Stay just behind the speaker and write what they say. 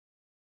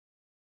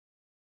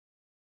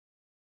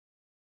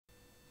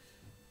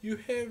You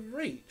have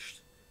reached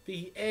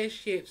the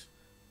As Yet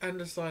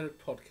Undecided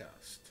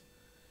podcast.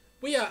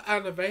 We are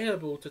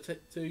unavailable to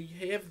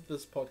have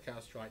this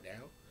podcast right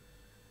now.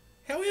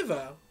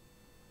 However,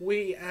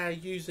 we are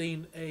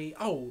using a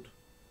old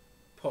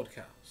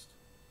podcast.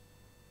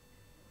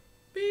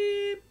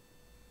 Beep.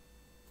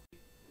 $1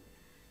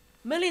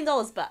 million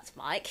but,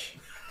 Mike.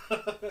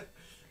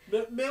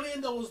 $1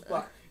 million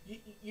but.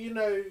 You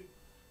know,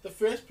 the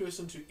first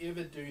person to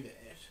ever do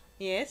that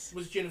Yes?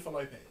 was Jennifer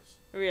Lopez.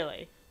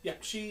 Really? Yeah,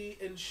 she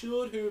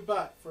insured her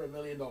butt for $1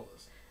 million.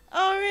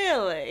 Oh,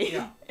 really?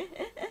 Yeah.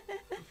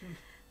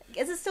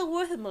 Is it still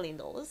worth $1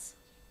 million?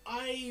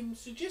 I'm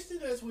suggesting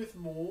that it's worth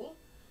more.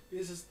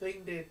 There's this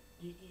thing that,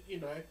 you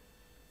know,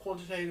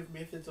 quantitative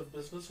methods of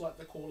business like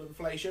they call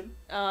inflation.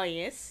 Oh,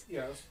 yes.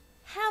 Yes.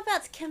 How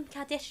about Kim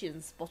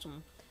Kardashian's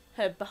bottom?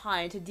 Her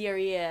behind, her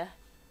derriere.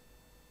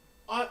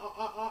 I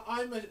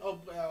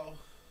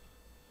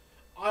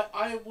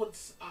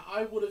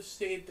would have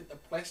said that the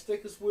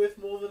plastic is worth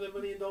more than $1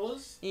 million.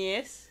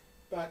 Yes.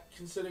 But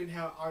considering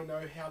how I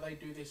know how they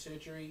do their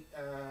surgery,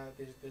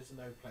 there's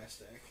no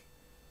plastic.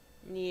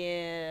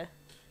 Yeah.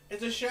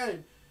 It's a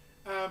shame,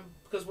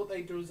 because what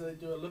they do is they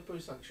do a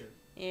liposuction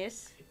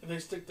Yes. and they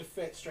stick the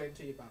fat straight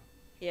into your bum.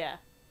 Yeah.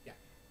 Yeah.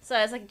 So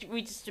it's like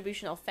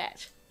redistribution of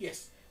fat.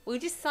 Yes. Well,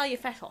 you just sell your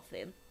fat off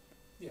then.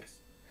 Yes.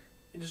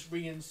 And just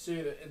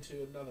reinsert it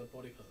into another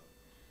body part.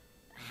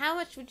 How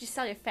much would you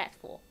sell your fat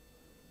for?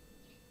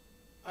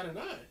 I don't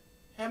know.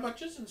 How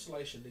much is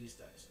insulation these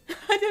days?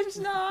 I don't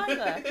know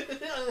either.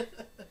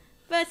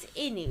 But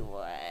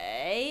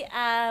anyway,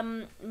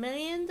 $1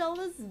 million,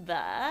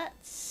 but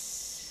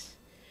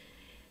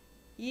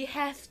you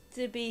have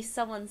to be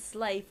someone's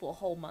slave for a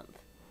whole month.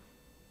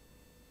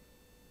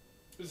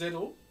 Is that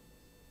all?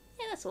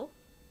 Yeah, that's all.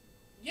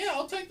 Yeah,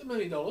 I'll take the $1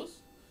 million.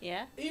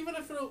 Yeah. Even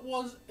if it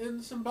was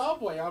in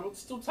Zimbabwe, I would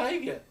still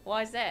take it.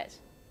 Why is that?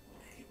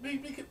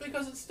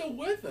 Because it's still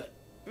worth it.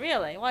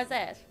 Really? Why is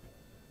that?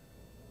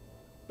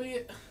 But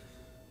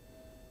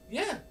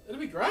yeah, it'll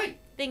be great.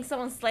 Being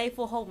someone's slave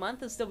for a whole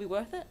month would still be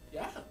worth it?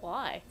 Yeah.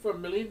 Why? For $1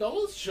 million?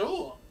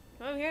 Sure.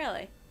 Oh,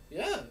 really?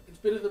 Yeah, it's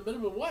better than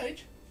minimum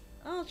wage.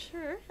 Oh,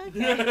 true.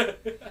 Okay.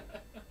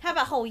 How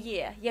about a whole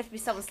year? You have to be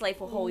someone's slave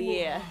for a whole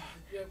year.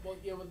 Well,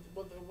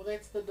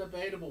 that's the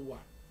debatable one.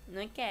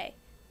 Okay.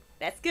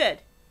 That's good.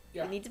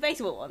 Yeah. We need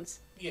debatable ones.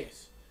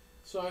 Yes.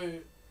 So,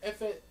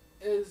 if it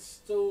is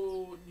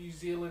still New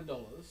Zealand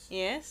dollars,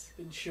 Yes?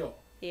 then sure.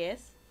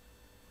 Yes?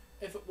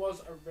 If it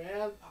was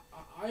around,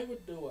 I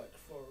would do it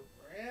for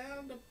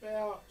around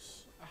about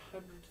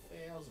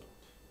 100,000.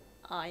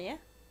 Oh, yeah?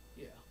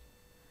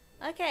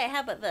 Yeah. Okay,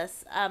 how about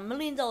this? $1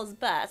 million,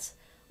 but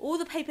all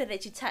the paper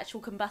that you touch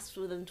will combust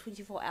within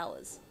 24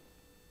 hours.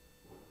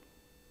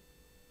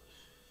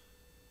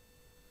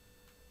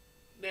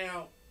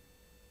 Now,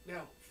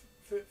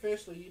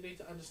 firstly, you need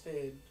to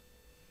understand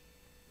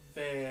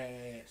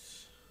that.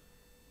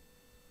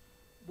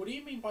 What do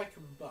you mean by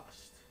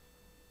combust?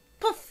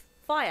 Poof!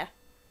 Fire!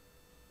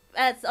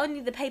 It's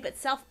only the paper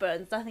itself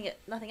burns, nothing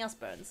else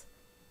burns.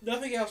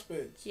 Nothing else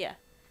burns. Yeah.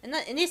 In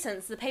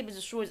essence, the paper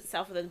destroys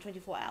itself within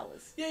 24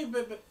 hours. Yeah,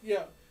 but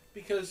yeah,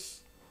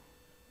 because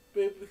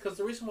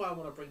the reason why I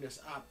want to bring this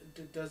up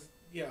because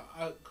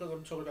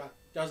I'm talking about,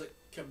 does it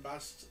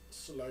combust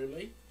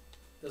slowly?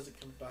 Does it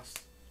combust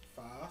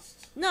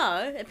fast?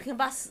 No, it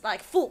combusts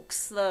like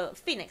Fawkes, the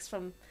phoenix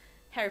from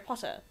Harry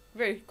Potter,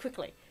 very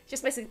quickly.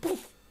 Just basically,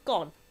 poof,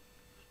 gone.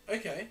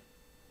 Okay.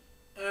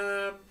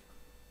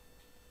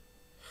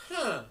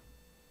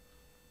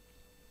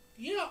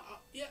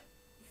 Yeah,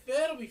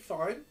 that'll be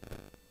fine.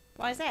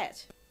 Why is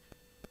that?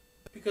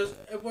 Because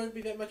it won't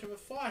be that much of a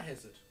fire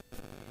hazard.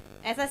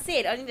 As I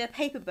said, only the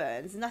paper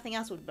burns, nothing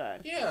else would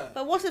burn. Yeah.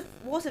 But what if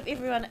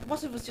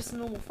it was just a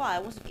normal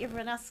fire? What if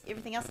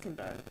everything else can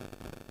burn?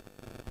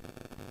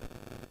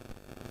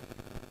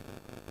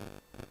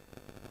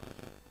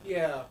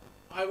 Yeah,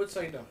 I would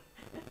say no.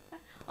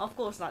 Of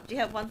course not. Do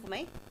you have one for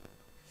me?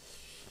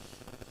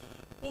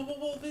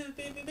 Well,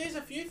 there's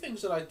a few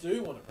things that I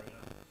do want to bring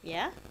up.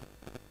 Yeah?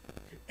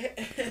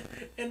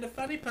 And the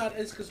funny part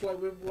is because we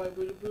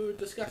were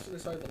discussing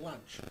this over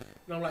lunch,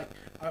 and I'm like,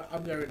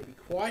 I'm going to be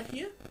quiet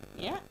here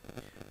Yeah?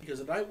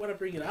 because I don't want to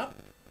bring it up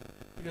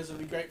because it'll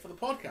be great for the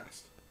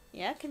podcast.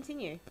 Yeah,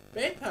 continue.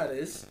 Bad part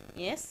is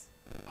Yes?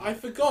 I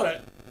forgot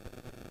it.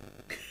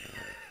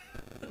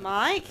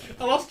 Mike?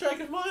 I lost track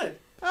of mine.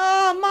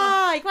 Oh,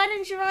 Mike! Why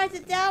didn't you write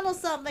it down or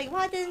something?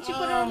 Why didn't you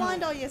put a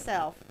reminder on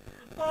yourself?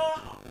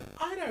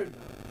 I don't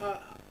know.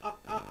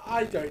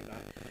 I don't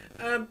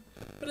know.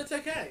 But it's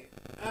okay.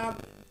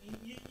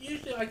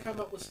 Usually I come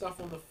up with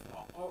stuff on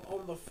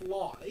the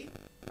fly.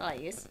 Oh,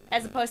 yes.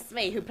 As opposed to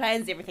me, who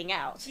plans everything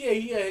out.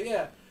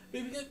 Yeah.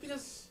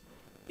 Because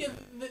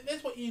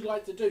that's what you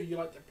like to do. You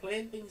like to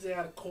plan things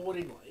out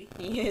accordingly.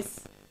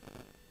 Yes.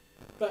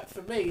 But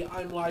for me,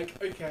 I'm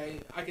like, okay,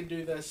 I can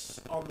do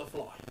this on the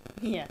fly.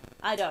 Yeah,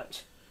 I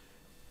don't.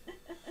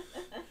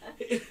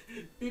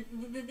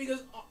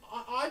 Because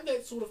I'm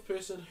that sort of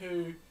person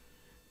who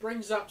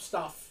brings up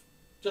stuff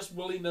just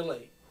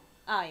willy-nilly.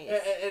 Oh,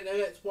 yes. And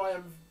that's why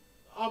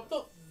I'm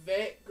not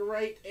that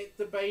great at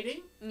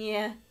debating,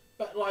 Yeah.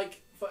 but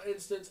like for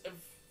instance, if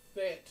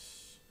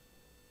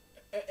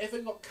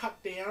it got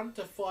cut down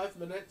to 5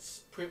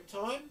 minutes prep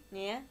time,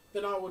 Yeah.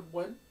 then I would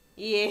win.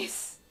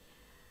 Yes.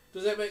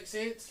 Does that make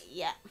sense?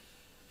 Yeah.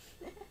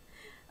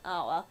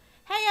 Oh well.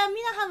 Hey,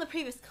 you know how in the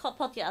previous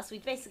podcast we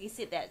basically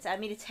said that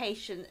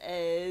meditation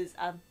is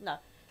no,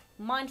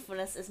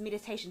 mindfulness is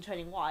meditation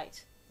turning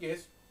white.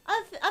 Yes.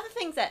 Other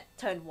things that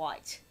turn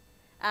white,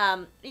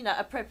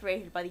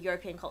 appropriated by the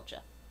European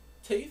culture.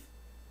 Teeth.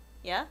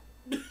 Yeah.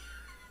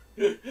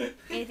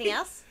 Anything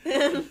else?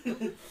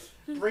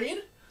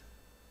 Bread.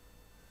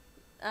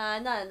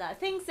 No.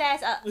 Things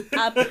that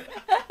are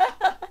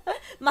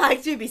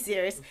Mike, do be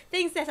serious.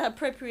 Things that are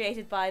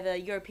appropriated by the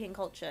European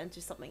culture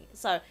into something.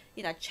 So,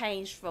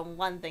 changed from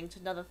one thing to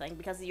another thing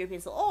because the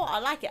Europeans thought, oh, I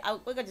like it.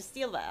 We're going to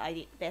steal that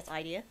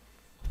idea.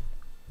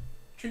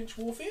 Trench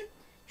warfare.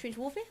 Trench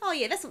warfare? Oh,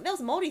 yeah, that was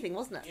a Maori thing,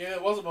 wasn't it? Yeah,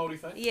 it was a Maori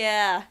thing.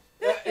 Yeah.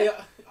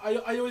 Yeah.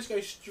 I always go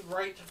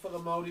straight for the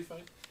Maori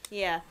thing.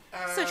 Yeah.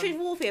 So trench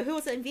warfare, who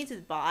was it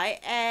invented by,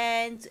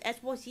 and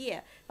at what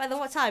year? By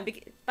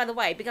the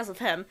way, because of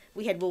him,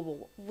 we had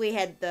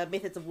the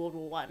methods of World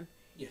War One.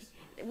 Yes.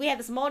 We had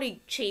this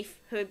Maori chief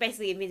who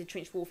basically invented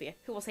trench warfare.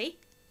 Who was he?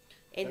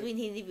 And when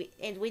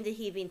did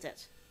he invent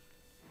it?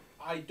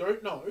 I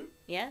don't know.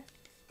 Yeah.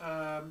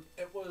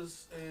 It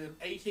was in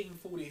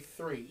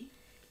 1843.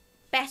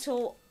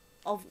 Battle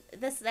of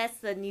this. That's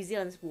the New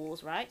Zealand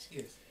wars, right?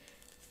 Yes.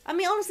 I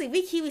mean, honestly,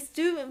 we Kiwis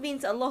do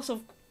invent a lot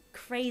of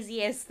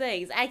crazy ass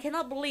things. I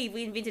cannot believe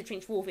we invented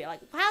trench warfare.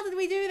 Like, how did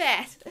we do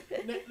that?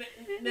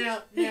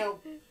 Now,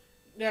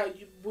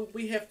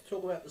 we have to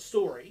talk about the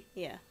story.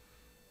 Yeah.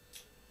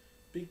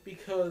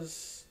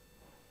 Because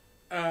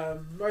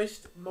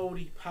most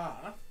Māori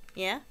pa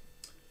Yeah.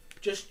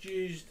 just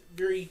used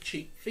very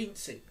cheap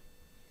fencing.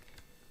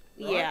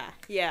 Right? Yeah.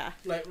 Yeah.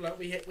 Like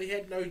we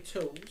had no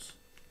tools.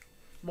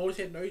 Māoris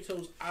had no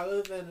tools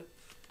other than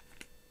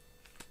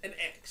an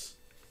axe,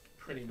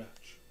 pretty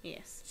much.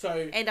 Yes.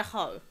 So And a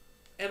hoe.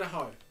 and a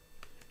hoe,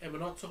 and we're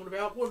not talking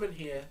about women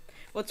here.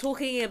 We're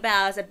talking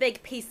about a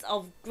big piece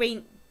of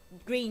green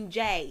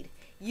jade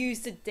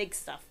used to dig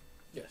stuff,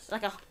 Yes.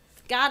 like a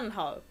garden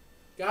hoe.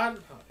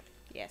 Garden hoe.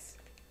 Yes.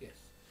 Yes.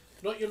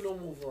 Not your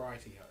normal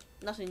variety hoe.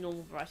 Not a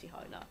normal variety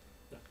hoe. No.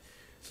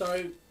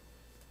 So,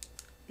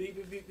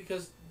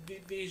 because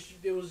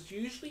there was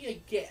usually a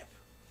gap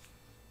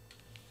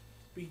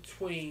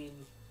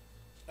between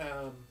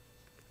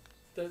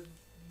the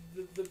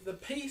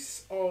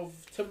piece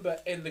of timber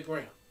and the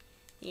ground,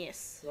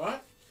 Yes.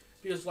 right?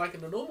 Because like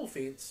in a normal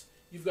fence,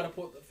 you've got to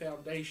put the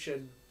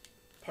foundation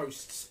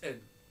posts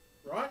in,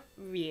 right?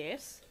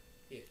 Yes.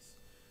 Yes.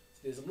 So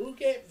there's a little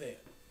gap there.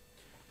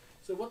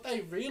 So what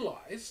they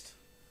realised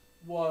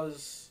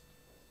was,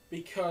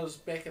 because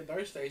back in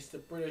those days the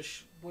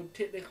British would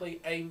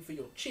technically aim for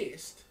your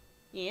chest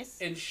Yes.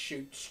 and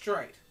shoot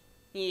straight.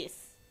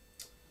 Yes.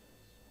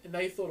 And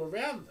they thought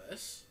around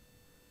this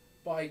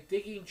by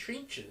digging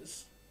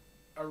trenches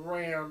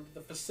around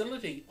the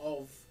facility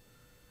of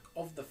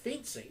the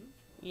fencing,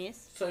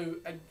 Yes. so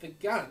the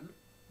gun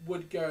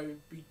would go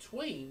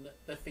between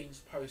the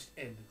fence post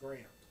and the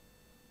ground.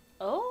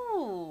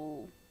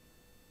 Oh.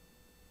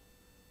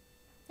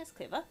 That's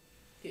clever.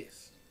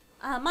 Yes.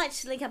 I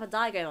might link up a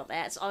diagram of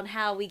that on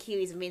how we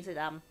Kiwis invented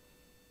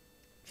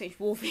trench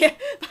warfare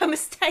by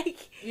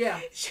mistake. Yeah.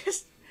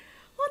 Just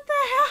what the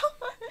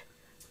hell?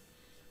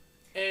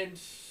 And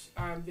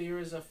there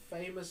is a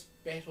famous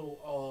battle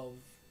of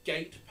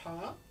Gate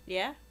Pa.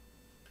 Yeah.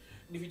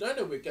 And if you don't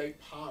know where Gate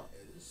Pa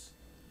is,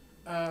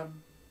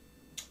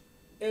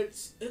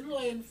 it's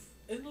inland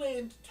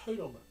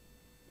Tauranga.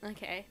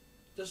 Okay.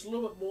 Just a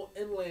little bit more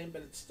inland,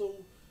 but it's still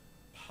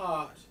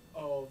part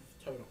of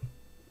Tauranga.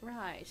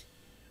 Right.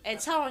 And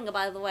Tauranga,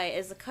 by the way,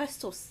 is a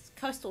coastal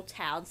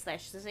town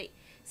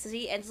 /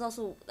 city, and it's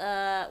also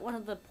one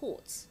of the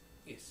ports.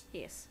 Yes.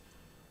 Yes.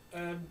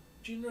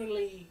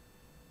 Generally,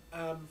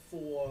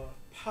 for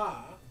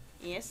Pa,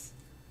 Yes.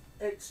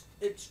 it's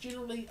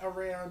generally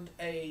around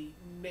a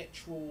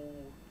natural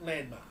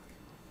landmark,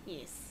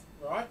 Yes.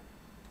 right?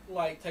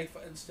 Like, take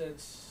for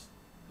instance,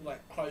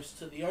 like close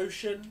to the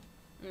ocean,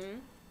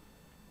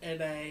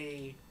 and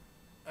a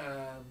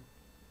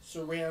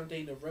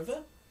surrounding a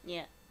river.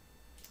 Yeah.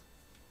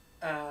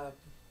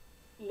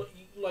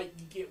 Like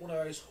you get one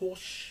of those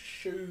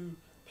horseshoe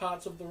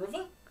parts of the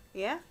river.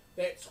 Yeah.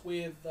 That's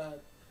where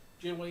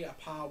generally a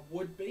Pa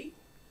would be,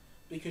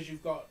 because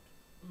you've got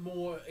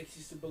more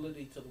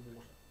accessibility to the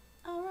water.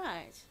 All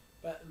right.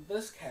 But in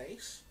this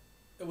case,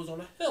 it was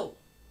on a hill.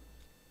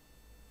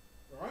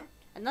 Right?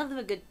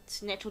 Another good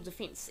natural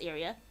defence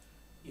area.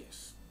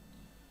 Yes.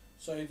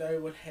 So they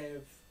would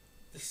have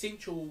the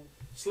central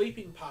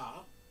sleeping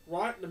Pa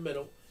right in the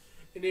middle,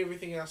 and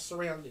everything else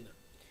surrounding it.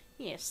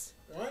 Yes.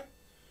 Right?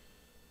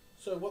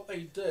 So what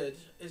they did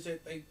is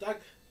that they dug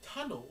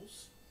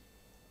tunnels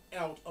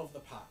out of the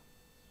Pa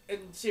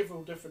in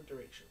several different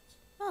directions.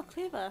 Oh,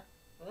 clever.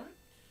 Right?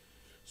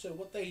 So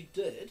what they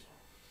did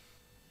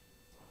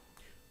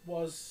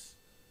was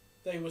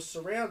they were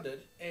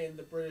surrounded, and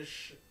the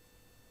British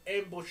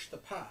ambushed the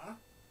pa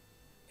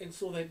and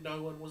saw that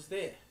no one was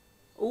there.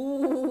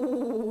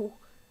 Ooh.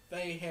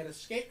 They had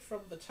escaped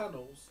from the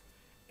tunnels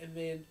and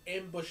then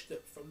ambushed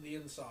it from the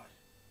inside.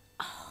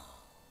 Oh,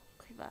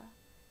 clever.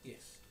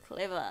 Yes.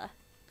 Clever.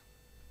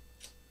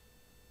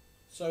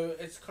 So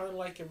it's kind of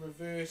like a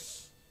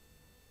reverse.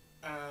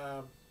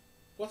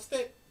 What's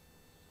that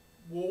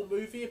war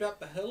movie about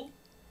the hill?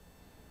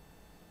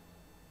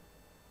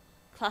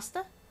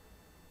 Cluster?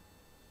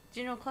 Do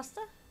you know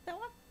Cluster? That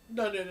one?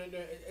 No.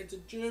 It's a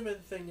German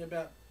thing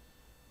about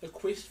the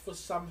quest for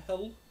some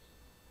hill.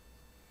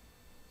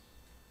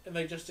 And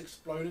they just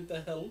exploded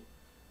the hill,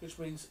 which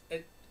means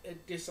it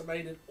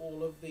decimated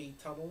all of the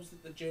tunnels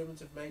that the Germans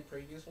have made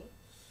previously.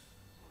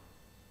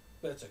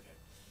 But it's okay.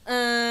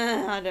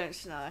 I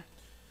don't know.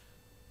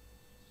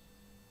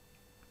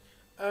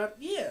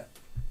 Yeah.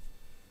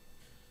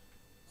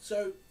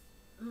 So,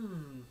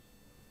 $1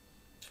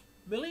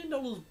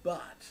 million,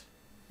 but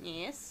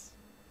Yes.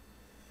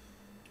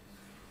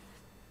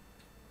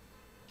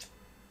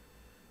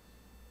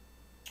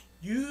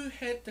 you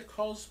had to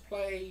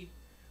cosplay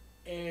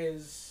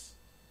as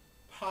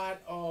part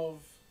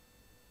of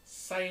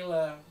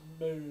Sailor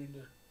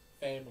Moon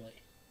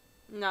family.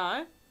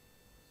 No.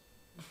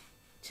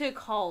 Too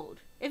cold.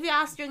 If you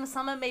ask during the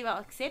summer, maybe I'll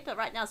accept, but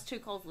right now it's too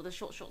cold for the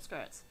short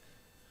skirts.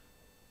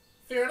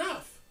 Fair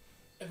enough.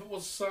 If it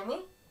was summer,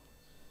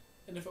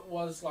 and if it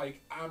was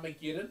like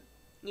Armageddon,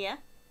 Yeah?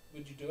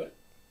 would you do it?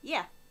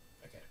 Yeah.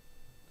 Okay.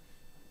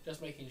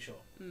 Just making sure.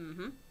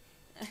 Mm-hmm.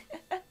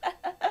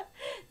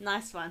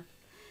 Nice one.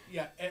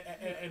 Yeah,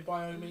 and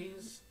by all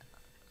means,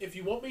 if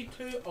you want me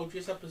to, I'll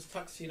dress up as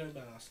Tuxedo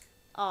Mask.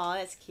 Oh,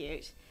 that's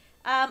cute.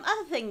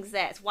 Other things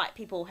that white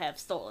people have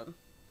stolen.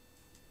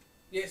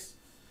 Yes.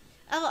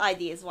 Other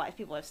ideas white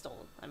people have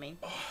stolen, I mean.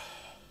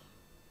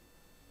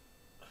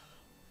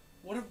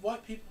 What have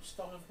white people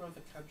stolen from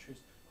other countries?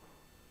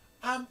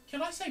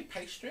 Can I say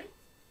pastry?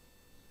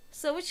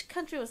 So which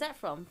country was that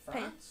from?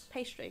 France.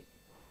 Pastry.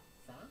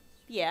 France?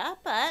 Yeah,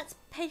 but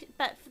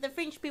the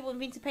French people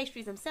invented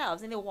pastries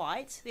themselves, and they're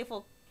white,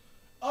 therefore...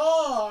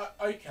 Oh,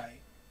 okay.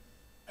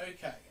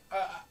 Okay.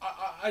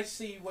 I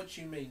see what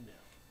you mean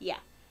now. Yeah.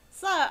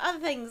 So, other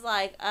things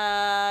like,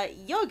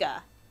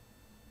 yoga.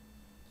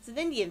 It's an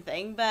Indian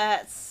thing,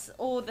 but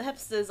all the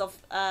hipsters of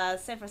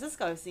San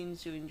Francisco seem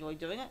to enjoy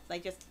doing it.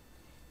 They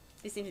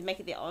seem to make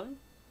it their own.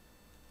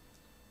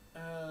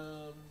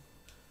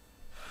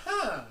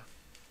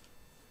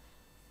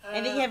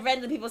 And then you have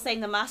random people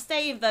saying namaste,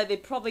 even though they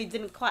probably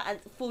didn't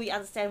quite fully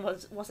understand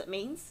what it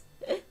means.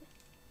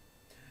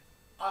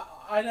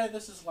 I know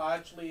this is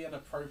largely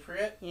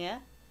inappropriate, Yeah.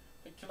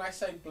 but can I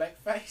say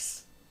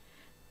blackface?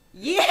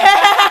 Yeah!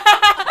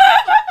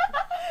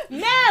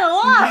 Man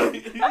alive!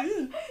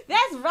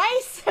 That's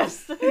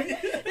racist!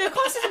 The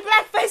concept of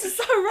blackface is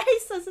so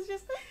racist. It's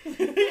just...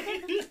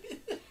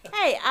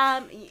 Hey,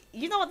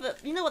 you know what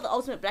the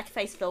ultimate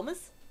blackface film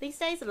is these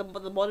days? The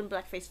modern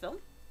blackface film?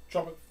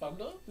 Tropic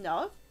Thunder?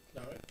 No.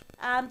 No.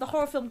 The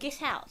horror film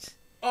Get Out.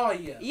 Oh,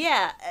 yeah.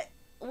 Yeah.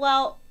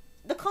 Well,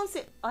 the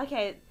concept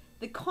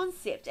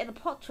and the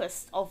plot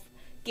twist of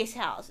Get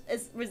Out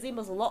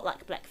resembles a lot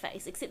like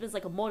blackface, except it's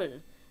like a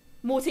modern,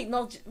 more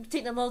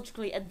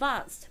technologically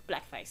advanced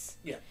blackface.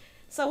 Yeah.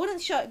 So I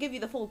wouldn't give you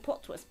the full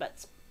plot twist,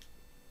 but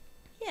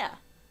yeah,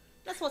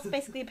 that's what it's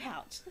basically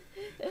about.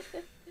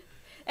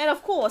 And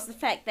of course, the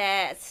fact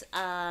that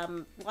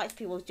white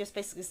people just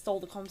basically stole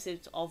the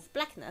concept of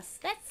blackness,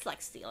 that's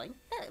like stealing.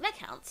 That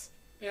counts.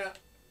 Yeah.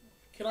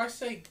 Can I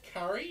say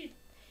curry?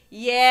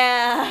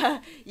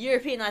 Yeah.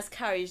 Europeanized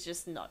curry is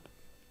just no.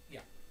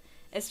 Yeah.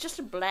 It's just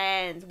a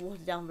bland,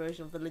 watered down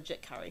version of the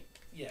legit curry.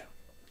 Yeah.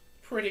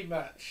 Pretty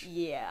much.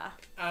 Yeah.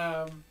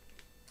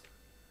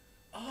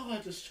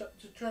 Just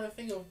trying to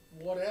think of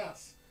what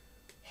else.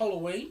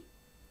 Halloween?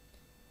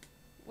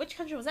 Which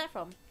country was that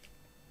from?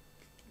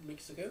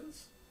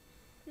 Mexicans?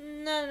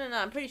 No.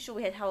 I'm pretty sure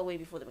we had Halloween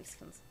before the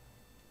Mexicans.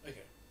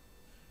 Okay.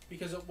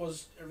 Because it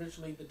was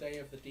originally the Day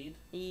of the Dead?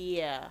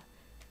 Yeah.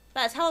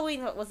 But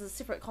Halloween was a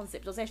separate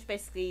concept. It was actually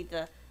basically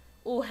the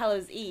All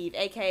Hallows Eve,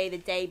 aka the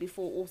day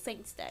before All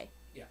Saints Day.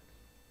 Yeah.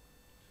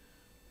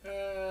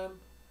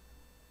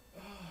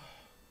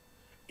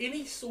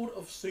 Any sort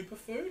of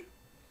superfood?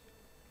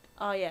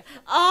 Oh, yeah.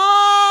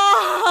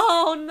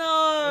 Oh,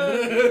 no!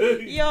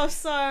 You're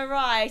so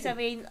right. I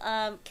mean,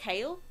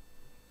 kale.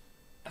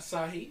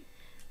 Asahi?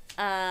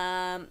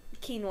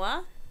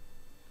 Quinoa.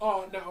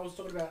 Oh, no, I was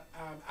talking about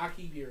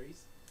aki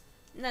berries.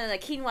 No.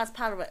 Quinoa's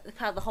part of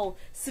the whole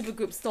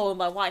supergroup stolen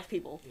by white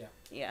people.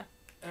 Yeah.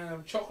 Yeah.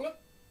 Chocolate?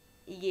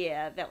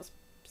 Yeah, that was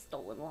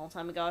stolen a long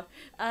time ago.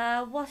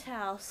 What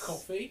else?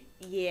 Coffee?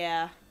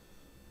 Yeah.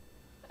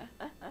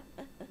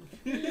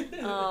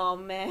 Oh,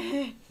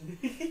 man.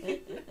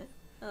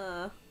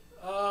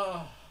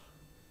 Oh,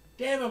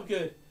 damn, I'm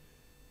good.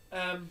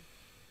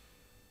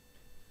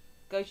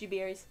 Goji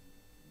berries.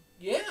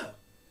 Yeah.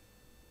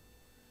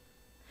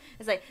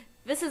 It's like,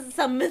 this is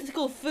some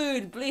mythical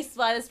food blessed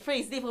by this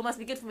priest, therefore it must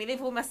be good for me,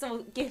 therefore we must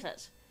still get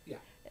it. Yeah.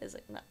 It's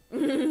like, no.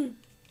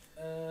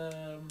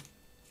 Um.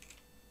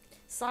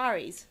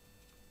 Saris.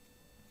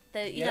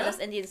 You know those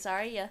Indian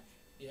sari, yeah.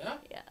 Yeah.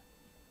 Yeah.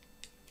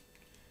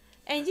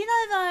 And you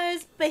know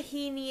those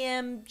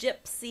bohemian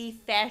gypsy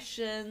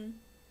fashion?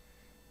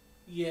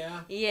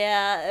 Yeah.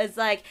 Yeah, it's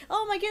like,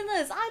 oh my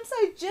goodness, I'm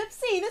so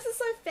gypsy, this is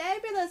so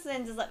fabulous,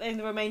 and just like, and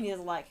the Romanians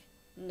are like,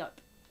 nope.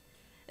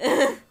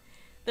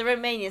 The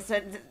Romanians,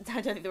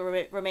 I don't think the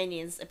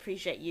Romanians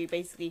appreciate you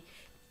basically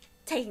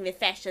taking their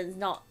fashions,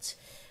 not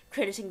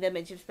crediting them,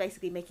 and just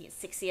basically making it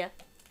sexier.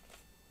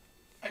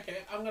 Okay,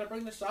 I'm gonna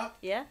bring this up,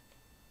 Yeah?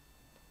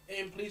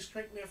 and please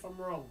correct me if I'm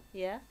wrong.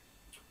 Yeah?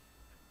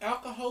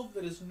 Alcohol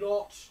that is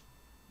not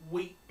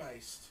wheat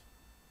based.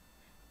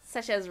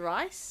 Such as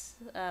rice?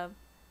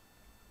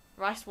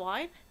 Rice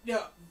wine?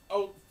 Yeah,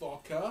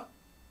 vodka.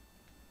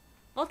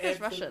 Vodka's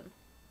Absol- Russian.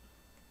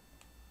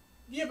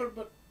 Yeah,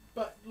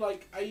 but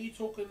like, are you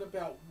talking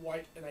about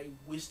white in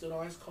a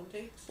westernized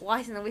context?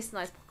 White in a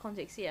westernized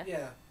context, yeah.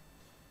 Yeah.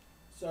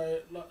 So,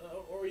 like,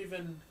 or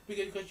even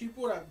because you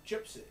brought up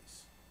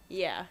gypsies.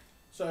 Yeah.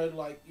 So,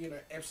 like, you know,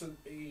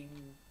 absinthe being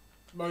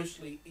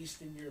mostly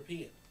Eastern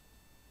European.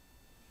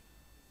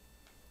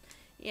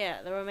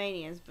 Yeah, the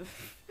Romanians.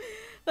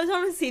 But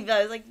honestly,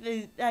 though,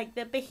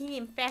 the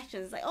bohemian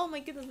fashion is like, oh my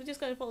goodness, we're just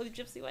going to follow the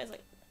gypsy ways.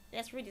 Like,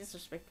 that's really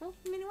disrespectful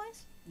in many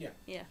ways. Yeah.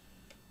 Yeah.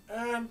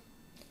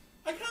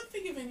 I can't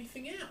think of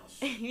anything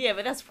else. Yeah,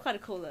 but that's quite a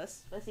cool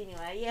list. But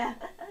anyway, yeah.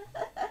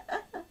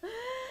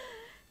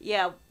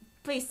 Yeah,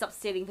 please stop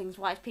stealing things,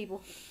 white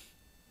people.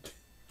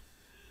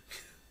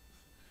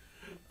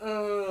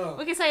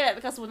 We can say that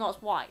because we're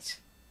not white.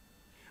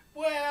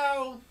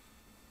 Well,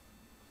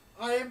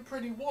 I am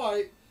pretty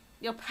white.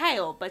 You're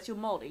pale, but you're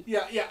Maori.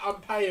 Yeah,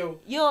 I'm pale.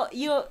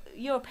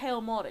 You're a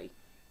pale Maori.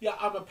 Yeah,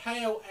 I'm a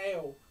pale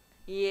ale.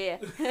 Yeah.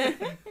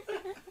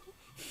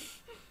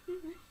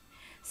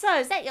 So,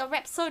 is that your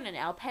Rapsonae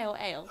now, pale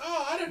ale?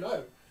 Oh, I don't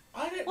know.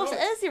 What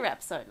is your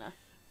Rapsonae?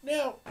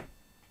 Now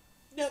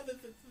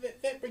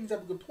that brings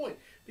up a good point,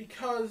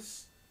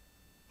 because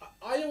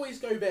I always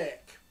go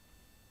back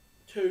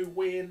to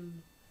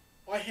when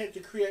I had to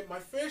create my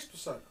first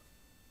persona.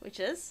 Which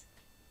is?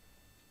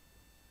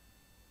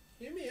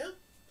 Hear me out.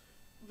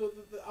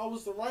 I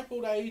was the ripe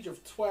old age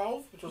of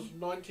 12, which was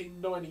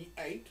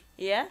 1998.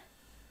 Yeah?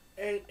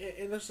 And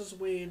this is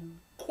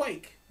when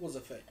Quake was a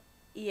thing.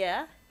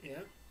 Yeah. Yeah.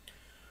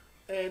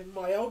 And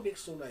my old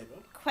next door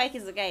neighbour... Quake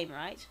is a game,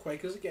 right?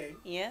 Quake is a game.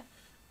 Yeah.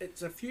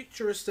 It's a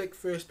futuristic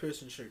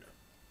first-person shooter.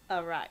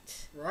 Oh,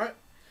 right. Right?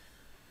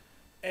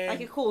 And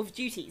like a Call of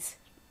Duties.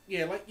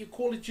 Yeah, like your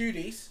Call of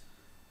Duties.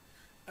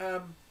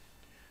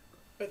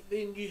 But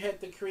then you had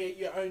to create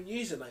your own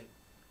username.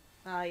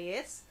 Ah,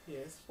 yes.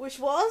 Yes. Which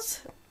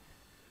was?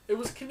 It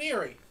was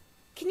Canary.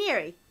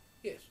 Canary?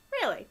 Yes.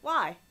 Really?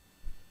 Why?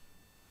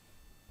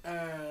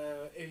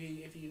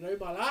 If you know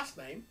my last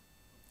name...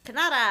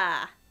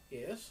 Canada!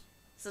 Yes.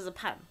 This is a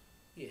pun.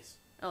 Yes.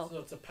 Oh. So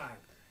it's a pun.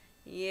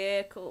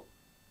 Yeah, cool.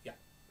 Yeah.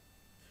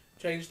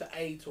 Change the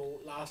A to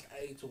last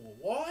A to a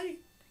Y.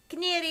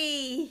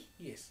 Canary!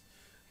 Yes.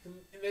 And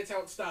that's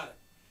how it started.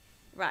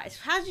 Right.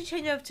 How did you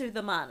change over to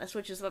TheMarnus,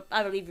 which is,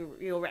 I believe,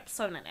 your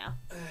Rapsonae now?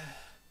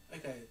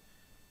 Okay.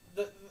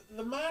 The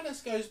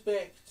TheMarnus goes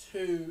back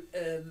to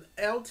an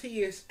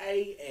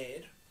LTSA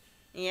ad.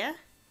 Yeah?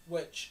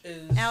 Which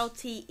is...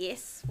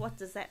 LTS? What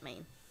does that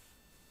mean?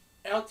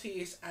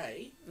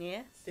 LTSA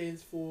Yeah?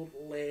 stands for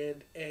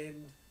Land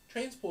and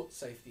Transport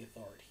Safety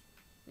Authority.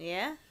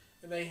 Yeah?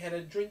 And they had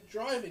a drink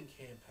driving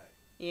campaign.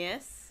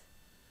 Yes?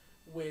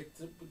 Where it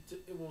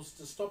was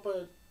to stop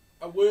a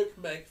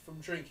workmate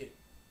from drinking.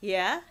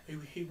 Yeah?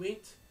 He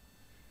went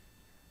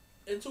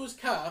into his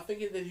car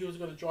thinking that he was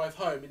going to drive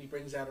home, and he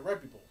brings out a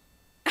rugby ball.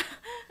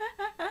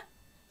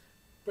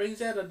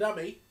 Brings out a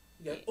dummy.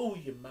 You go, oh,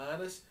 you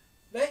Marnus.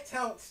 That's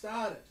how it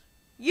started.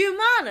 You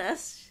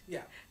Marnus?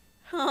 Yeah.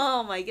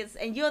 Oh my goodness.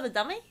 And you're the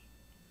dummy?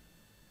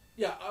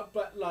 Yeah,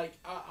 but like,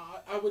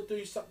 I would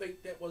do something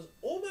that was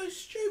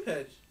almost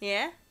stupid.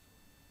 Yeah?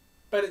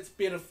 But it's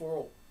better for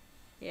all.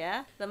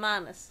 Yeah? The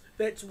Marnus.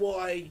 That's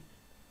why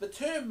the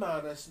term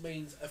Marnus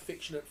means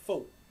affectionate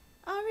fool.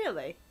 Oh,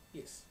 really?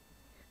 Yes.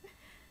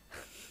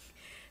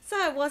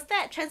 So, was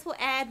that transport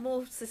ad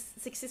more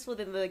successful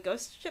than the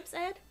Ghost Chips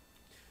ad?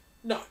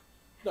 No.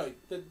 The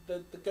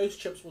Ghost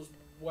Chips was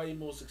way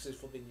more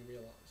successful than you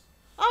realise.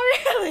 Oh,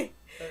 really?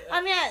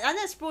 I mean, I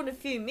know it spawned a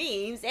few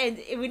memes, and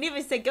we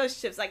never said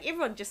Ghost Chips. Like,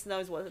 everyone just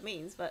knows what it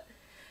means, but...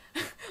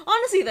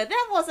 honestly, though,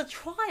 that was a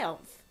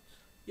triumph.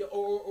 Yeah,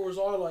 or as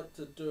I like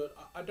to do it,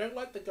 I don't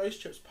like the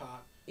Ghost Chips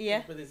part.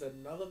 Yeah. But there's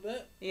another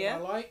bit yeah.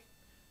 that I like.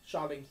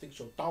 Charlene thinks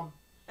you're dumb.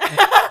 and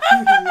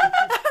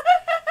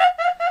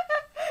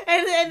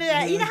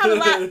you know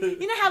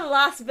how the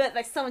last bit,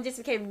 like, someone just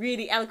became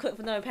really eloquent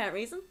for no apparent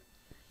reason?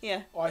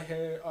 Yeah.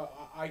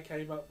 I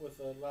came up with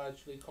a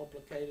largely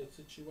complicated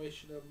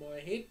situation in my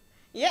head.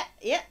 Yeah.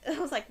 I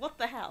was like, what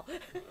the hell?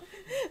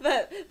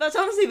 but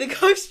honestly, the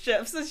Ghost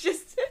Chips was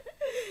just...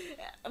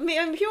 I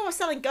mean, people were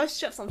selling Ghost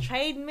Chips on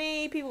Trade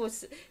Me. People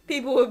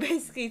were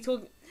basically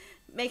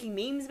making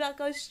memes about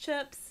Ghost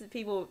Chips.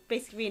 People were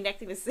basically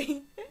reenacting the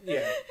scene.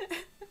 Yeah.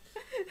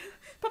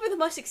 Probably the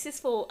most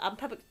successful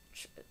public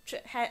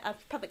a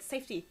public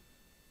safety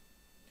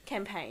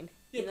campaign.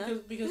 Yeah, you know?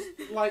 because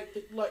like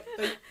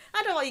they,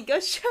 I don't want you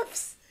ghost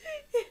ships.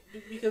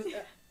 because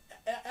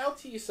our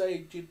TSA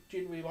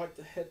generally like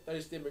to hit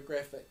those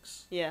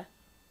demographics Yeah.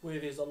 where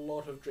there's a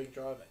lot of drink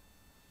driving.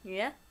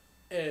 Yeah.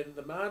 In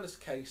the Marnus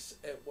case,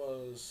 it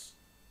was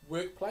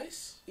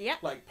workplace. Yeah.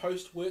 Like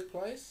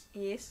post-workplace.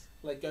 Yes.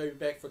 Like go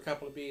back for a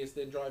couple of beers,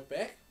 then drive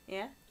back.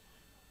 Yeah.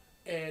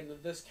 And in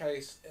this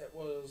case, it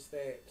was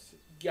that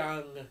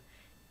young...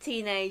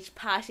 Teenage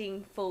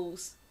partying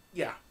fools.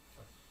 Yeah.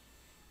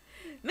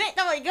 Mate,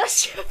 don't want you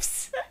ghost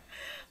ships.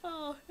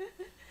 Oh.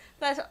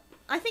 But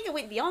I think it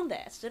went beyond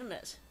that, didn't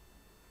it?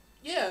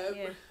 Yeah.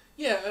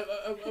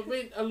 It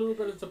went a little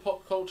bit into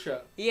pop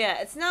culture.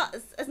 Yeah, it's now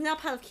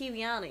part of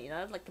Kiwiana, you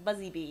know, like the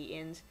Buzzy Bee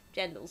and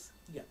Jandals.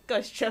 Yeah.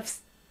 Ghost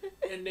ships.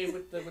 And then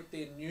with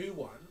their new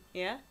one,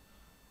 Yeah.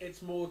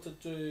 it's more to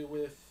do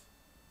with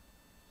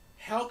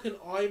how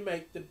I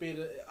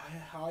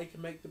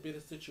can make the better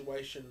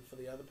situation for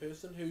the other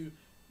person who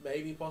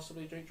maybe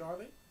possibly drink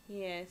driving.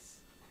 Yes.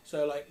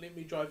 So like, let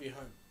me drive you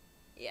home.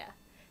 Yeah.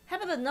 How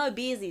about the no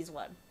beersies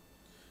one?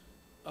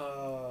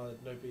 No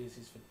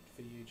beersies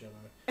for you,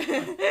 Jono.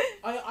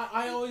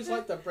 I always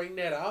like to bring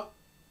that up.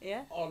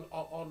 Yeah.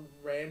 On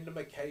random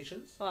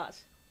occasions. What?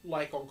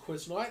 Like on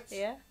quiz nights.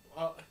 Yeah.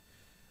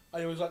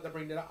 I always like to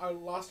bring that up.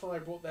 Last time I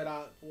brought that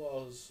up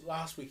was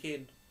last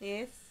weekend.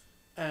 Yes.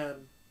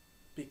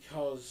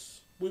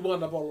 Because we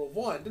won a bottle of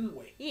wine, didn't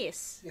we?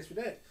 Yes. Yes, we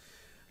did.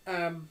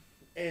 And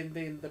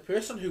then the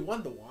person who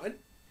won the wine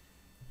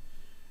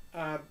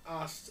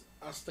asked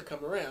us to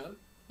come around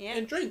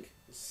and drink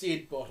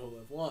said bottle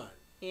of wine.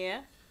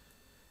 Yeah.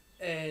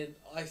 And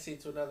I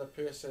said to another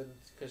person,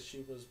 because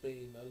she was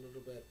being a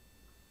little bit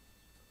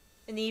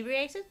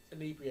Inebriated,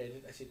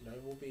 I said, no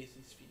more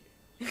beersies for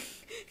you.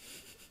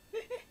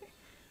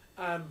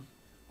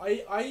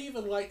 I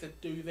even like to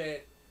do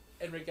that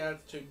in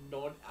regards to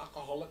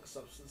non-alcoholic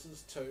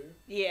substances too.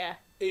 Yeah.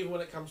 Even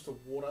when it comes to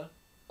water.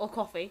 Or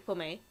coffee, for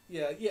me.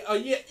 Yeah.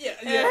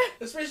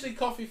 Especially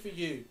coffee for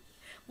you.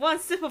 One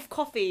sip of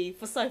coffee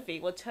for Sophie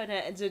will turn her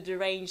into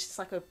deranged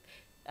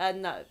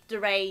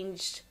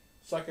deranged...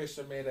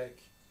 Psychosomatic.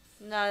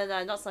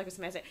 No, not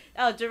psychosomatic.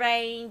 Oh,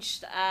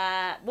 deranged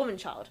woman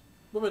child.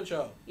 Woman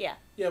child. Yeah.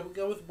 Yeah, we'll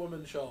go with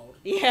woman child.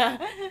 Yeah.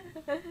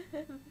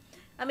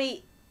 I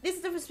mean, there's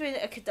a difference between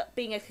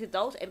being an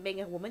adult and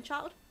being a woman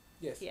child.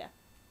 Yes. Yeah.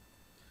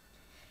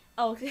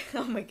 Oh,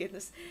 oh my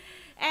goodness.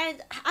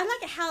 And I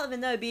like how in the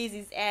No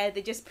Beersies ad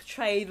they just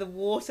portray the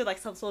water like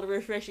some sort of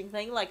refreshing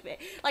thing, like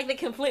they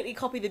completely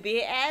copy the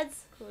beer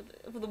ads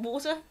for the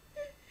water.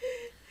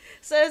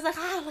 So it's like,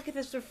 look at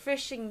this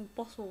refreshing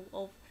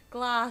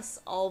glass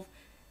of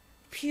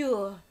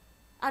pure,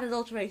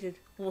 unadulterated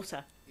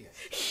water.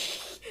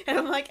 Yes. And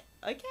I'm like,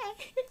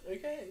 okay.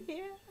 Okay.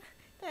 Yeah,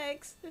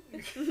 thanks.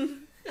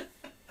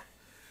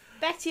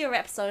 Back to your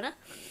Rapsonae.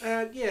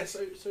 Yeah.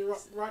 So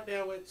right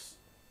now it's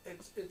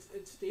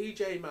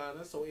DJ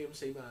Marnus or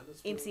MC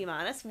Marnus. MC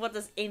Marnus. What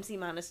does MC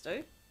Marnus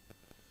do?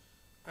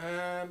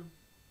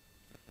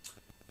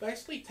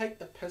 Basically take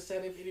the piss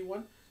out of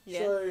anyone.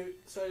 Yeah.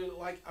 So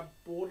like a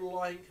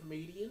borderline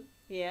comedian.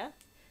 Yeah.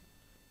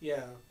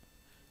 Yeah.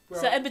 Well,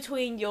 So in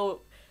between your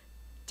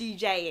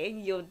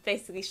DJing, you'll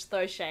basically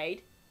throw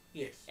shade.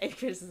 Yes. And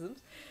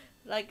criticisms.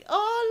 Like,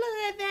 oh,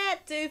 look at that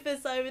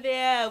doofus over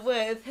there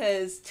with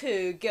his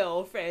 2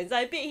 girlfriends.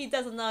 I bet he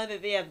doesn't know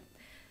that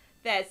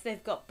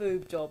they've got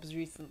boob jobs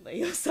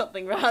recently or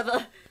something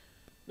rather.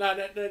 No,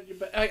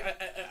 but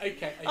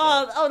okay.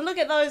 Oh, look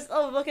at those!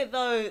 Oh, look at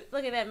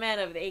that man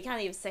over there. He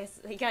can't even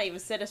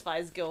satisfy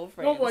his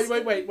girlfriend. Oh, wait.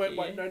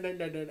 Yeah.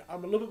 No.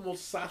 I'm a little bit more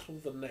subtle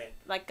than that.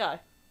 Like, go.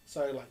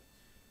 So, like,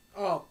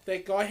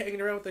 that guy hanging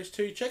around with those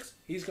 2 chicks,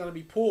 he's going to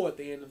be poor at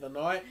the end of the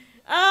night.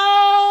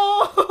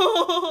 Oh!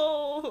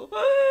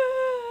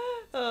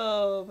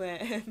 Oh,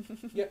 man.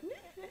 Yep.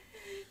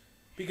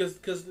 Because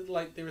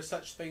like, there are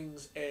such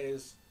things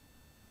as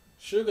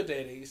sugar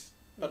daddies,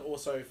 but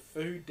also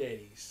food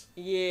daddies.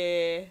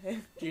 Yeah.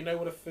 Do you know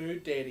what a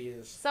food daddy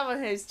is? Someone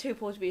who's too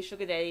poor to be a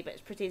sugar daddy,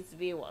 but pretends to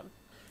be one.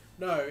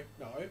 No.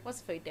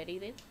 What's a food daddy,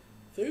 then?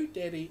 Food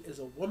daddy is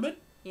a woman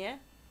Yeah?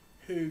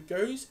 who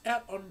goes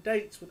out on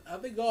dates with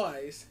other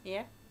guys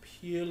Yeah?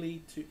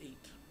 purely to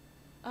eat.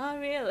 Oh,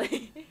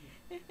 really?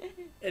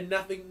 And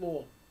nothing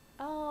more.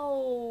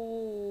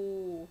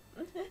 Oh.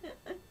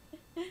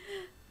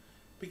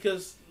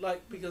 Because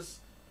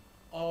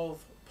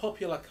of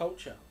popular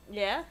culture,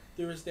 Yeah?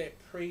 there is that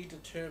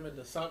predetermined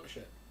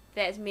assumption,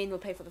 That men will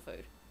pay for the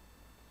food.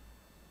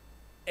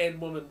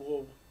 and women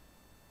will.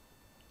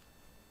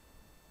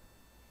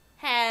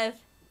 Have.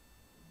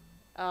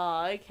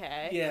 Oh,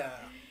 okay. Yeah.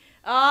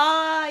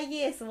 Ah,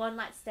 yes, one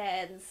night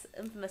stands.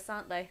 Infamous,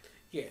 aren't they?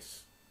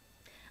 Yes.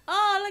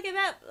 Oh, look at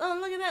that! Oh,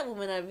 look at that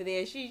woman over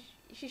there. She's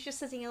just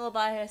sitting all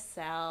by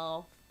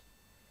herself.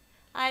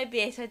 I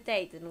bet her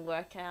date didn't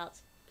work out.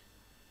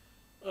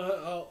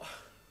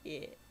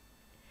 Yeah.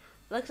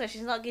 Looks like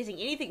she's not getting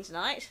anything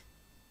tonight.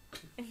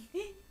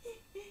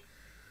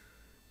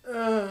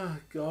 Oh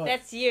God.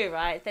 That's you,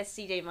 right? That's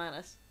DJ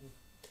Marnus.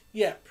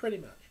 Yeah, pretty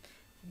much.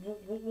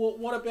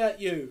 What about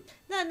you?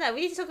 No,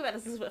 we need to talk about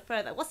this a little bit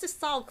further. What's the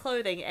style of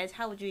clothing and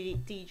how would you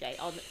DJ?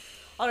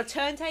 On a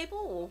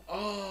turntable? Or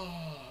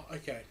Oh,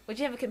 okay. would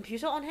you have a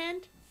computer on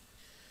hand?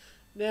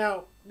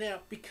 Now,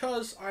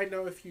 because I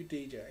know a few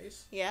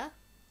DJs, Yeah?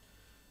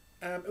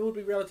 it would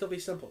be relatively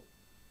simple.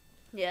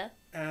 Yeah?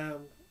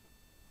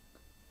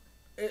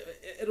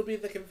 It'll be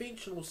the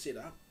conventional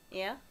setup.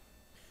 Yeah?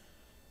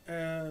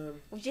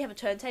 Um, Would you have a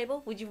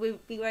turntable? Would you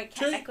be wearing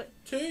two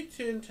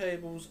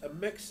turntables, a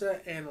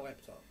mixer, and a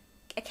laptop.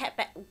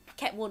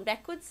 cat worn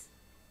backwards?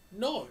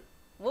 No,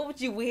 What would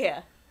you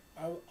wear?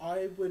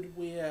 I would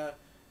wear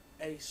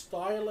a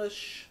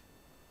stylish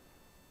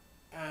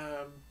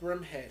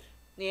brim hat.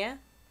 Yeah?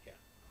 Yeah.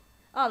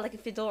 Oh, like a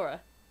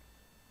fedora.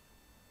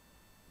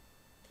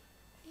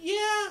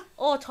 Yeah,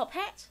 Or a top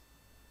hat?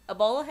 A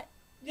bowler hat?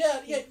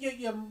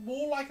 yeah.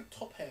 More like a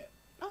top hat.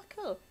 Oh,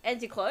 cool.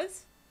 And your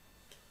clothes?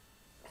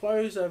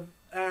 Clothes are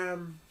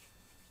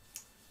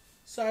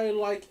so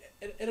like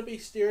it'll be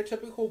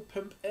stereotypical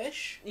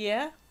pimp-ish.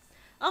 Yeah.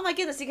 Oh my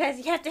goodness, you guys,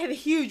 you have to have a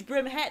huge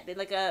brim hat then,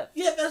 like a...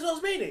 Yeah, that's what I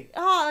was meaning.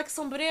 Oh, like a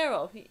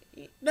sombrero.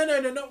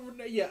 No,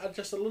 yeah,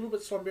 just a little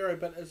bit sombrero,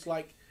 but it's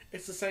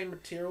the same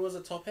material as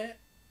a top hat.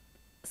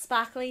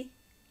 Sparkly.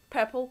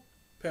 Purple.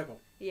 Purple.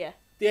 Yeah.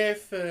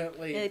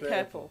 Definitely Really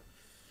purple.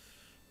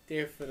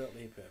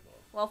 Definitely purple.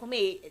 Well, for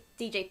me,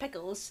 DJ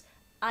Pickles,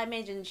 I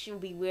imagine she'll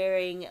be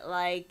wearing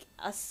like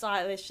a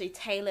stylishly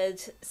tailored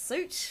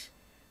suit,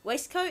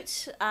 waistcoat,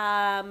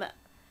 3/4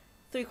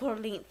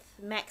 length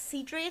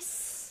maxi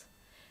dress.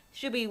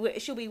 She'll be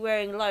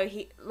wearing low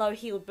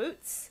heeled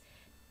boots.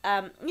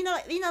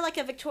 Like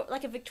a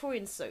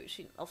Victorian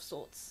suit of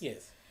sorts.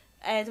 Yes.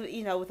 And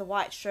with a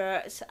white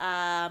shirt,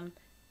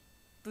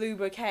 blue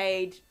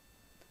brocade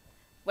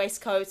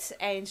waistcoat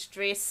and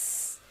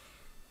dress.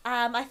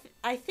 I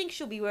think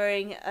she'll be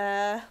wearing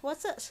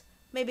what's it?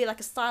 Maybe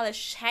like a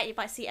stylish hat you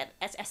might see at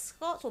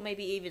Ascot, or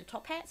maybe even a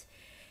top hat.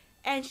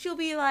 And she'll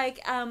be like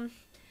turning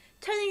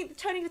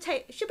the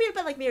table. She'll be a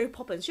bit like Mary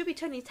Poppins. She'll be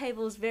turning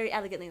tables very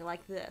elegantly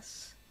like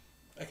this.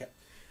 Okay.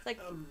 Like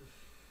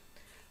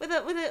with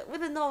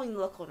a knowing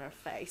look on her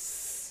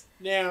face.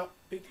 Now.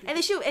 And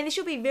then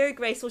she'll be very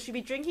graceful. She'll be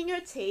drinking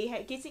her tea,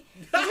 getting.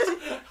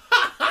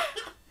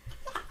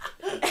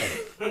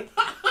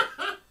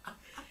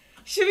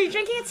 She'll be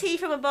drinking a tea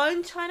from a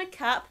bone china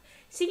cup,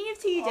 sitting her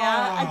tea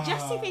down,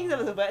 adjusting things a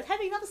little bit,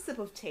 having another sip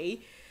of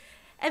tea,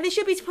 and then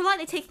she'll be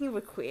politely taking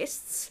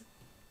requests,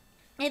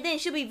 and then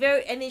she'll be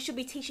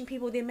teaching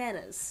people their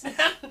manners.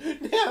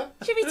 Yeah.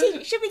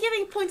 She'll be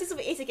giving pointers of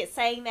etiquette,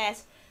 saying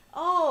that,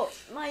 oh,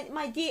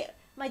 my dear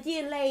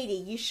lady,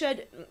 you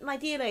should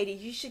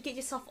get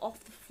yourself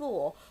off the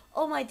floor.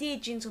 Oh, my dear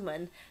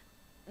gentleman,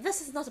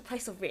 this is not a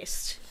place of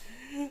rest.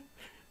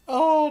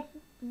 Oh,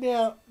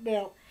 now.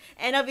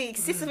 And I'll be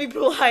excessively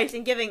polite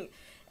and giving,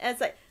 and it's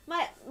like,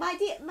 my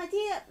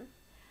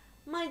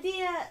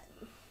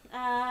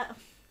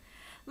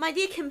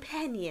dear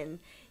companion,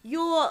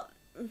 your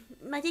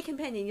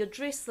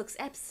dress looks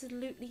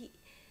absolutely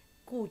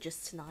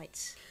gorgeous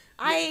tonight.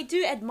 I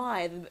do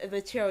admire the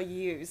material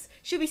you use.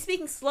 She'll be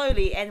speaking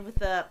slowly and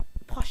with a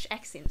posh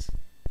accent.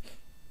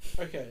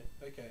 Okay.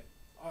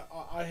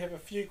 I have a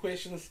few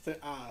questions to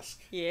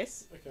ask.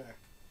 Yes. Okay.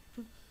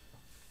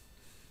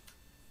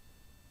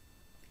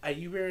 Are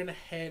you wearing a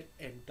hat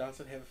and does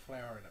it have a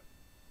flower in it?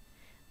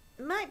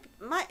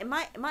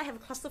 Might have a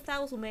cluster of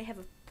flowers, or may have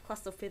a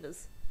cluster of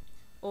feathers,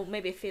 or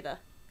maybe a feather.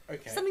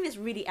 Okay. Something that's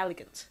really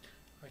elegant.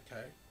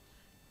 Okay.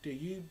 Do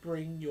you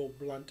bring your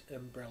blunt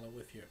umbrella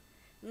with you?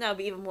 No, it'll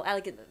be even more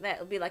elegant than that.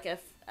 It'll be like your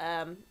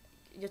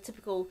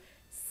typical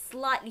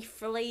slightly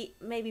frilly,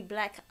 maybe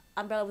black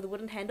umbrella with a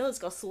wooden handle. It's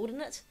got a sword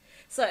in it.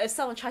 So if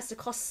someone tries to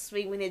cross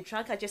me when they're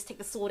drunk, I just take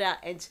the sword out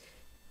and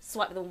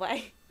swipe them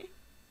away.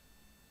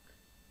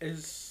 Do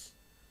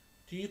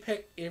you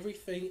pack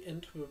everything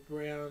into a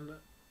brown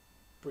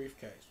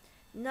briefcase?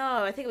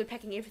 No, I think we're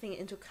packing everything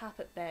into a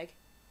carpet bag.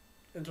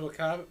 Into a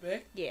carpet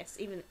bag? Yes,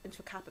 even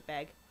into a carpet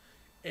bag.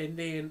 And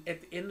then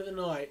at the end of the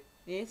night,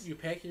 yes, you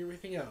pack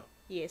everything up.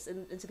 Yes,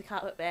 into the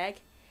carpet bag,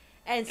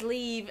 and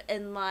leave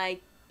in my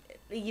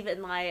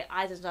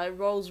I don't know,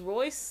 Rolls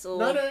Royce or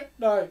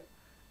No.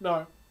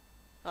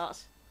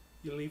 What?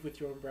 You leave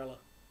with your umbrella.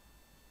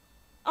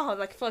 Oh,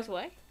 like float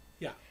away?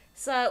 Yeah.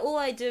 So all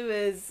I do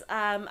is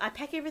I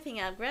pack everything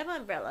up, grab my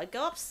umbrella,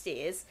 go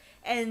upstairs,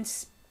 and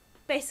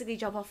basically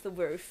jump off the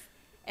roof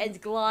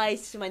and glide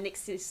to my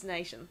next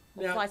destination.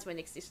 Or fly to my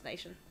next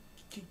destination.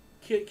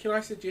 Can I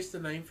suggest a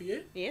name for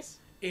you? Yes.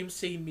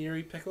 MC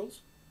Mary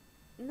Pickles.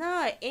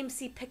 No,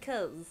 MC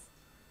Pickles.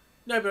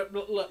 No,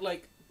 but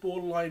like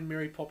borderline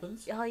Mary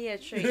Poppins. Oh yeah,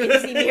 true.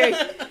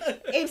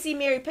 MC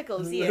Mary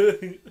Pickles. Yeah.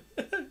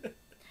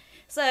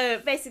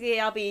 So basically,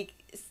 I'll be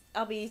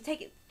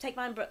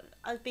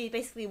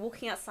basically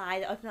walking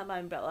outside, open up my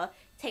umbrella,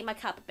 take my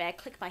carpet bag,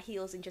 click my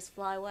heels, and just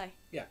fly away.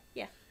 Yeah.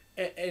 Yeah.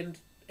 And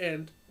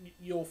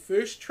your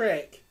first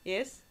track.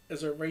 Yes.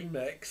 Is a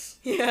remix.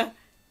 Yeah.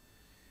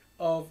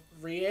 Of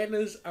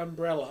Rihanna's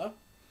Umbrella.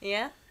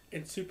 Yeah.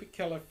 And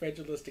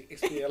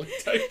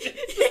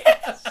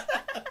Supercalifragilisticexpialidocious.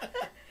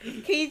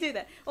 Can you do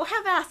that. Or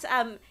how about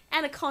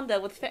Anaconda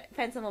with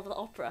Phantom of the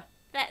Opera?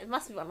 That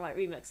must be one of my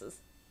remixes.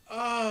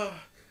 No,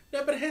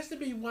 but it has to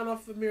be one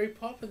off the Mary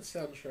Poppins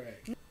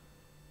soundtrack.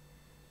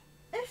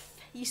 If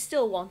you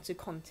still want to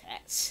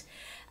contact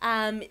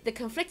the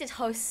conflicted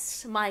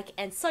hosts Mike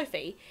and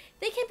Sophie,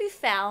 they can be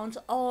found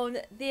on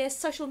their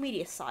social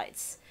media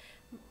sites.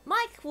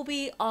 Mike will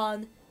be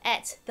on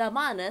at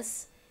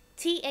TheMarnus,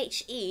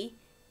 TheMarnus,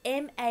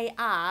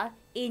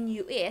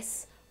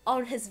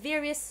 on his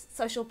various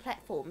social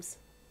platforms.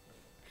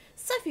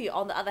 Sophie,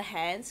 on the other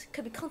hand,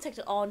 could be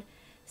contacted on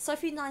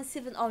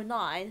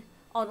Sophie9709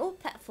 on all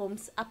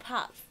platforms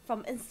apart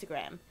from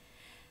Instagram.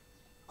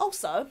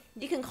 Also,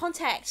 you can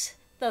contact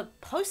the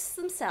posts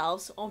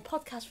themselves on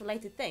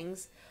podcast-related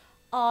things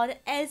on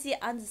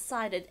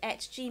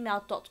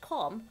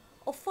asyouundecided@gmail.com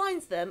or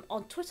find them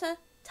on Twitter,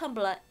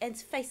 Tumblr and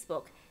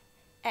Facebook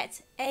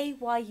at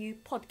AYU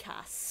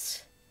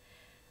Podcast.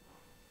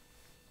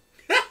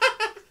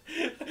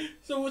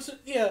 So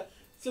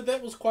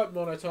that was quite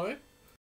monotone.